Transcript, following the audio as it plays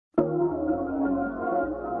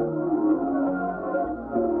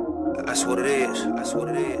That's what it is. That's what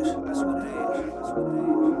it is. That's what it is. That's what it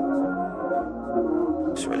is.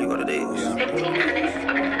 It's really what it is.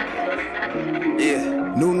 Yeah.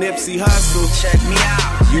 New Nipsey Hussle. Check me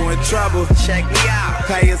out. You in trouble. Check me out.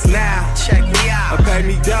 Pay us now. Check me out. Or pay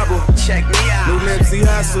me double. Check me out. New Nipsey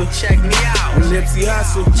Hussle. Check me out. New Nipsey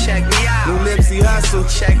Hussle. Check me out. New Nipsey Hussle.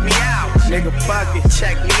 Check me out. Nigga, fuck it.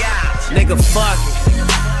 Check me out. Nigga, fuck it.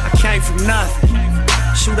 I came from nothing.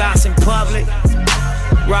 Shootouts in public,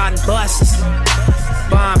 riding buses,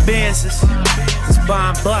 buying Benzes, just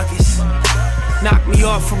buying buckets. Knocked me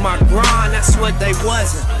off from my grind, that's what they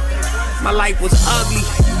wasn't. My life was ugly,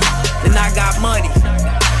 then I got money.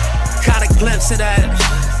 Caught a glimpse of that,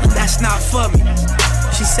 but that's not for me.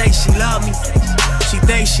 She say she love me, she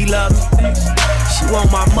think she love me. She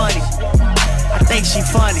want my money, I think she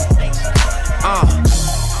funny.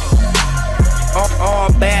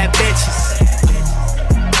 All bad bitches.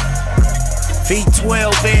 Feet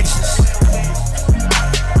 12 inches.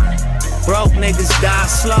 Broke niggas die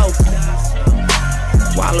slow,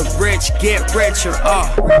 while the rich get richer.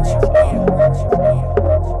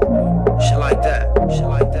 Shit like that. Shit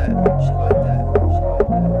like that. Shit like that.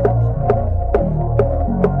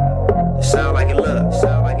 It sound like it look.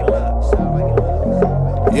 Sound like it look. Sound like it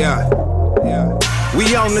look. Yeah.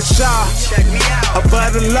 We on the shaw. Check me out.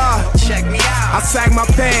 Above the law. Check me out. I sag my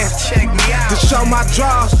pants. Check me out. To show my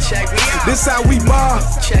draws. Check me out. This how we ball.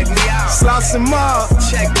 Check me out. Sloss and mob.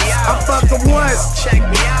 Check me out. I fuck her once. Check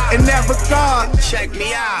me out. And never thought. Check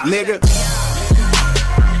me out. Nigga.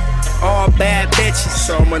 All bad bitches.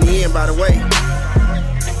 Show money in, by the way.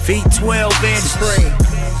 Feet 12 inches. Spring.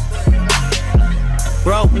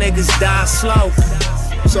 Broke niggas die slow,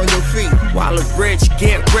 It's on your feet. while the rich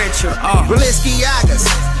get richer. Balenciagas.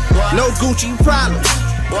 No Gucci problems.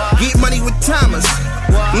 Get money with Thomas.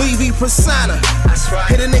 Louis V persona. That's right.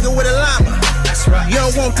 Hit a nigga with a llama. That's right. You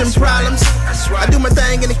don't want them problems. That's right. I do my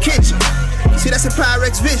thing in the kitchen. See, that's a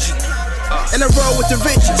Pyrex vision. And I roll with the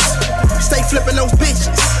riches. Stay flipping those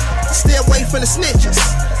bitches. Stay away from the snitches.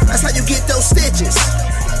 That's how you get those stitches.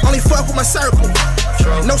 Only fuck with my circle.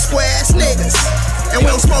 No square ass niggas. And we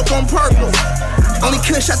don't smoke on purple. Only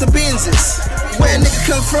kush out the Benzes. Where a nigga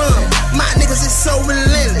come from? My niggas is so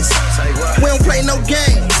relentless. We don't play no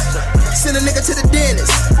games. Send a nigga to the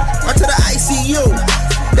dentist or to the ICU.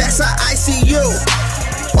 That's our ICU.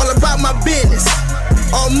 All about my business.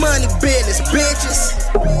 All money business, bitches.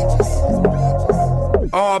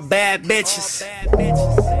 All bad bitches.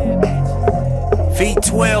 Feet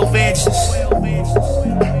 12 inches.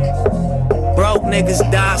 Broke niggas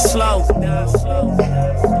die slow,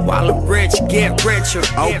 while the rich get richer.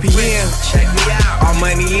 OPM. Check me out. All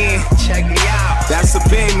money in. Check me out. That's a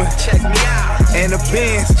Beamer. Check me out. And a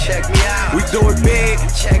Benz. Check me out. We do it big.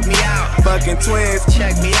 Check me out. Fucking twins.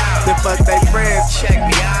 Check me out. Then fuck they friends. Check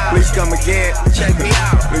me out. Please come again. Check me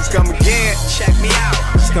out. Please come again. Check me out.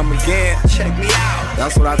 Please come again. Check me out.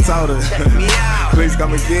 That's what I told her. Check me out. Please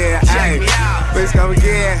come again. Check Hey. me out. Please come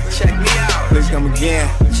again. Check me out. Please come again.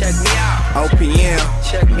 Check me out. OPM.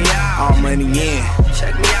 Check me out. All money in.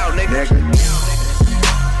 Check me out, nigga. Nigga.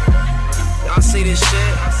 Y'all see this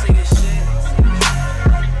shit? I see this shit.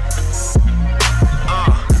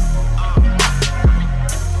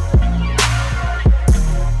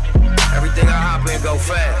 Everything I hop in go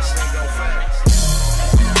fast.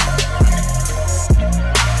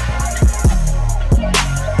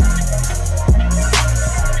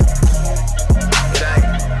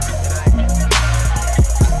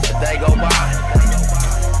 Day go by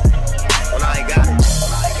when I ain't got it.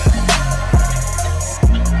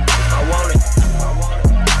 If I want it,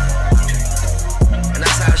 and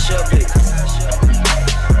that's how it should be.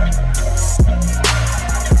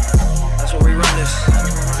 That's what we run this.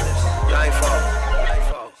 Y'all ain't fall. Y'all ain't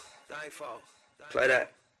fall. Y'all ain't fall. Play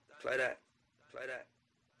that. Play that. Play that.